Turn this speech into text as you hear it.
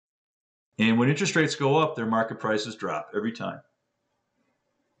And when interest rates go up, their market prices drop every time.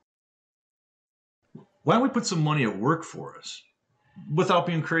 Why don't we put some money at work for us without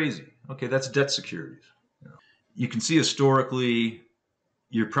being crazy? Okay, that's debt securities. You can see historically,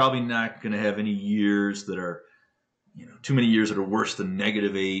 you're probably not going to have any years that are, too many years that are worse than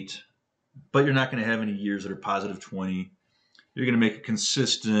 -8, but you're not going to have any years that are +20. You're going to make a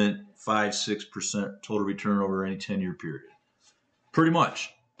consistent 5-6% total return over any 10-year period. Pretty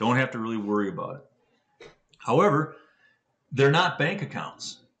much. Don't have to really worry about it. However, they're not bank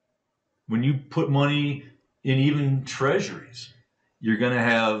accounts. When you put money in even treasuries, you're going to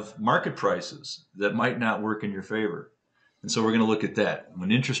have market prices that might not work in your favor. And so we're going to look at that.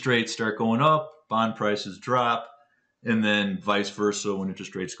 When interest rates start going up, bond prices drop, and then vice versa when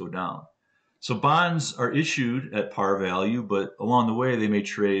interest rates go down. So bonds are issued at par value, but along the way they may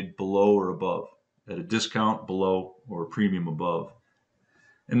trade below or above, at a discount below or a premium above.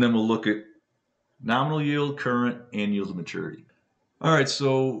 And then we'll look at nominal yield, current, and yield to maturity. All right,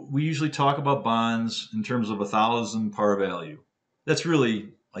 so we usually talk about bonds in terms of 1,000 par value. That's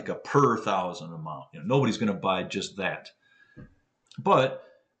really like a per 1,000 amount. Nobody's going to buy just that. But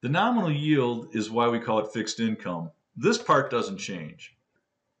the nominal yield is why we call it fixed income. This part doesn't change.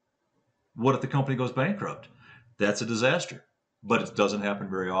 What if the company goes bankrupt? That's a disaster, but it doesn't happen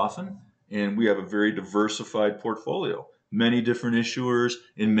very often. And we have a very diversified portfolio, many different issuers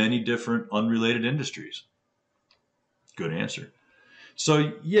in many different unrelated industries. Good answer.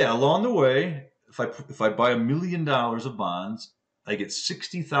 So yeah, along the way, if I buy $1 million of bonds, I get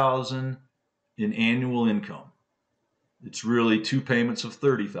 $60,000 in annual income. It's really 2 payments of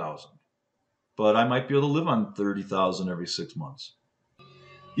 $30,000, but I might be able to live on $30,000 every 6 months.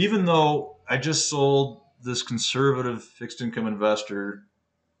 Even though I just sold this conservative fixed income investor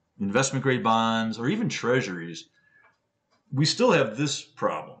investment grade bonds or even treasuries, we still have this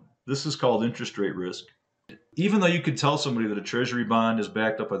problem. This is called interest rate risk. Even though you could tell somebody that a treasury bond is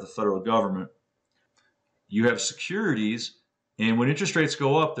backed up by the federal government, you have securities, and when interest rates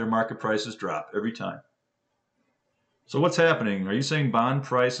go up, their market prices drop every time. So what's happening? Are you saying bond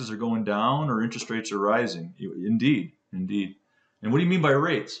prices are going down or interest rates are rising? Indeed, indeed. And what do you mean by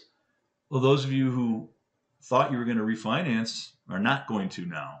rates? Well, those of you who thought you were going to refinance are not going to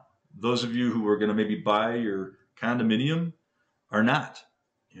now. Those of you who were going to maybe buy your condominium are not.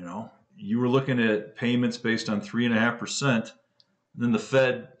 You were looking at payments based on 3.5%. Then the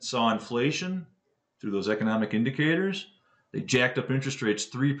Fed saw inflation through those economic indicators. They jacked up interest rates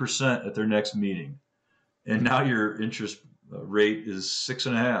 3% at their next meeting. And now your interest rate is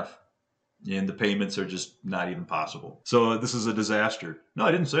 6.5%. And the payments are just not even possible. So this is a disaster. No,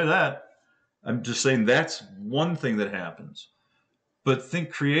 I didn't say that. I'm just saying that's one thing that happens. But think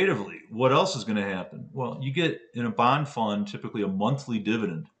creatively. What else is going to happen? Well, you get in a bond fund typically a monthly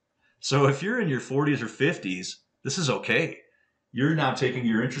dividend. So if you're in your 40s or 50s, this is okay. You're now taking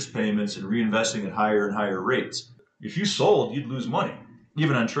your interest payments and reinvesting at higher and higher rates. If you sold, you'd lose money,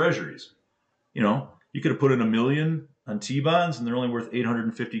 even on treasuries. You could have put in $1 million on T-bonds and they're only worth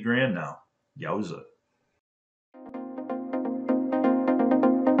 $850,000 now. Yowza.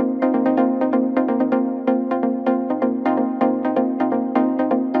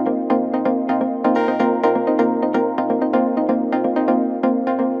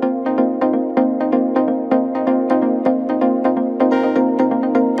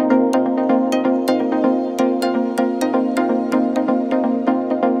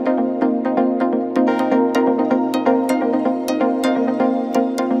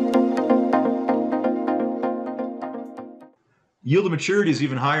 Yield to maturity is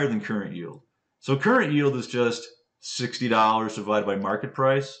even higher than current yield. So current yield is just $60 divided by market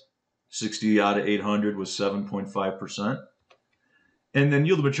price. 60 out of 800 was 7.5%. And then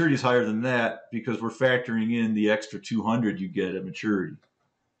yield to maturity is higher than that because we're factoring in the extra 200 you get at maturity.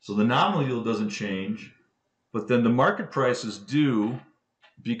 So the nominal yield doesn't change, but then the market prices do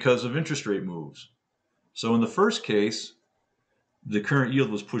because of interest rate moves. So in the first case, the current yield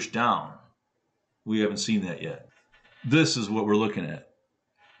was pushed down. We haven't seen that yet. This is what we're looking at.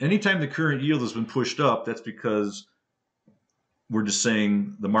 Anytime the current yield has been pushed up, that's because we're just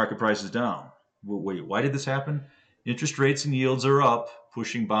saying the market price is down. Well, wait, why did this happen? Interest rates and yields are up,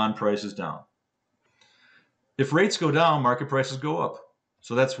 pushing bond prices down. If rates go down, market prices go up.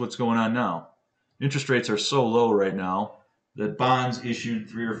 So that's what's going on now. Interest rates are so low right now that bonds issued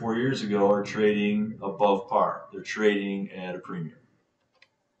 3 or 4 years ago are trading above par. They're trading at a premium.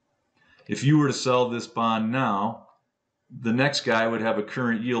 If you were to sell this bond now, the next guy would have a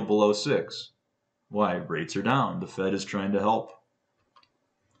current yield below 6. Why? Rates are down. The Fed is trying to help.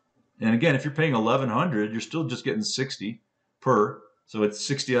 And again, if you're paying $1,100, you're still just getting 60 per. So at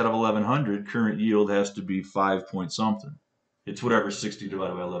 60 out of 1100, current yield has to be 5 point something. It's whatever 60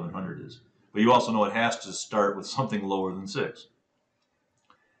 divided by 1100 is. But you also know it has to start with something lower than 6.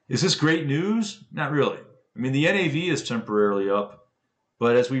 Is this great news? Not really. I mean, the NAV is temporarily up,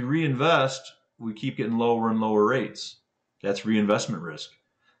 but as we reinvest, we keep getting lower and lower rates. That's reinvestment risk.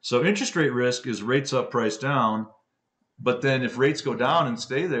 So interest rate risk is rates up, price down. But then if rates go down and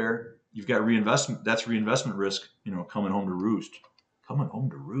stay there, you've got reinvestment. That's reinvestment risk, coming home to roost. Coming home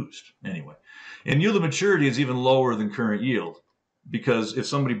to roost. Anyway. And yield to maturity is even lower than current yield, because if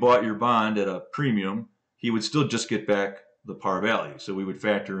somebody bought your bond at a premium, he would still just get back the par value. So we would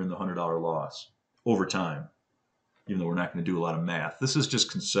factor in the $100 loss over time, even though we're not going to do a lot of math. This is just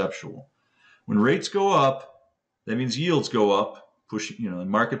conceptual. When rates go up, that means yields go up, and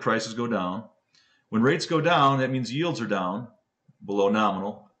market prices go down. When rates go down, that means yields are down, below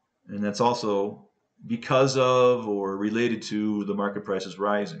nominal, and that's also because of or related to the market prices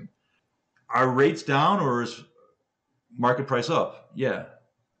rising. Are rates down or is market price up? Yeah.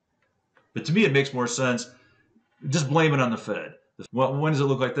 But to me, it makes more sense. Just blame it on the Fed. When does it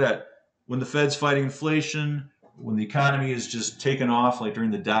look like that? When the Fed's fighting inflation, when the economy is just taken off, like during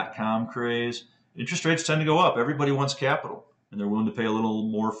the dot-com craze, interest rates tend to go up. Everybody wants capital, and they're willing to pay a little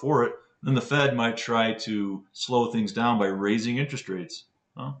more for it. Then the Fed might try to slow things down by raising interest rates.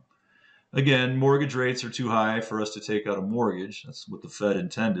 Well, again, mortgage rates are too high for us to take out a mortgage. That's what the Fed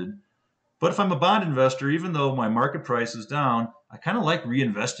intended. But if I'm a bond investor, even though my market price is down, I kind of like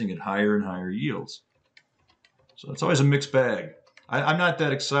reinvesting at higher and higher yields. So it's always a mixed bag. I'm not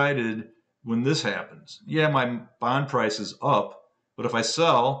that excited when this happens. Yeah, my bond price is up, but if I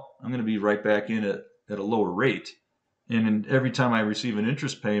sell, I'm going to be right back in at a lower rate. And every time I receive an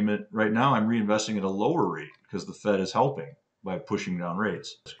interest payment, right now I'm reinvesting at a lower rate because the Fed is helping by pushing down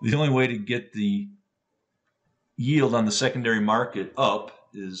rates. The only way to get the yield on the secondary market up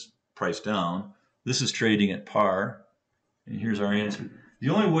is price down. This is trading at par. And here's our answer. The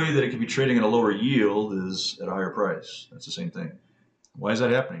only way that it can be trading at a lower yield is at a higher price. That's the same thing. Why is that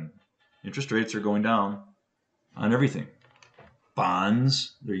happening? Interest rates are going down on everything.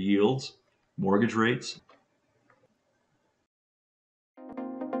 Bonds, their yields, mortgage rates.